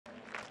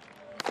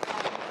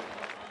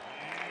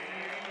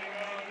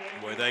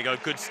Well, there you go,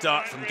 good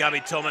start from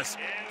Gabby Thomas.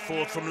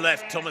 Fourth from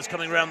left, Thomas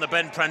coming around the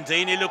bend.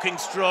 Prandini looking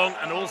strong,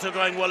 and also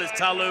going well is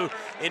Talu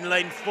in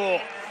lane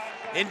 4.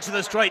 Into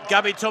the straight,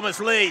 Gabby Thomas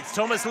leads.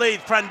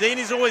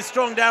 Prandini's always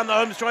strong down the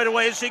home straight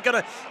away. Is she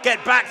going to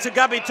get back to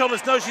Gabby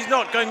Thomas? No, she's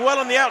not. Going well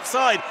on the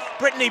outside,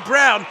 Prandini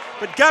Brown.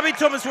 But Gabby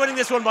Thomas winning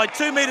this one by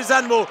 2 metres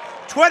and more.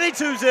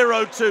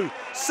 22.02.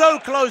 So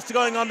close to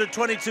going under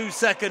 22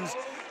 seconds.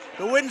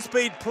 The wind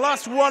speed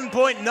plus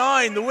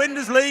 1.9. The wind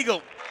is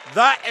legal.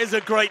 That is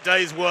a great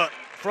day's work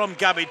from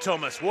Gabby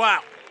Thomas.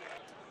 Wow.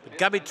 But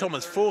Gabby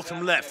Thomas, fourth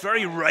from left,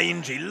 very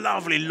rangy,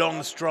 lovely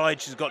long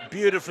stride. She's got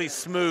beautifully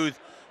smooth,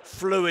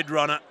 fluid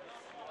runner.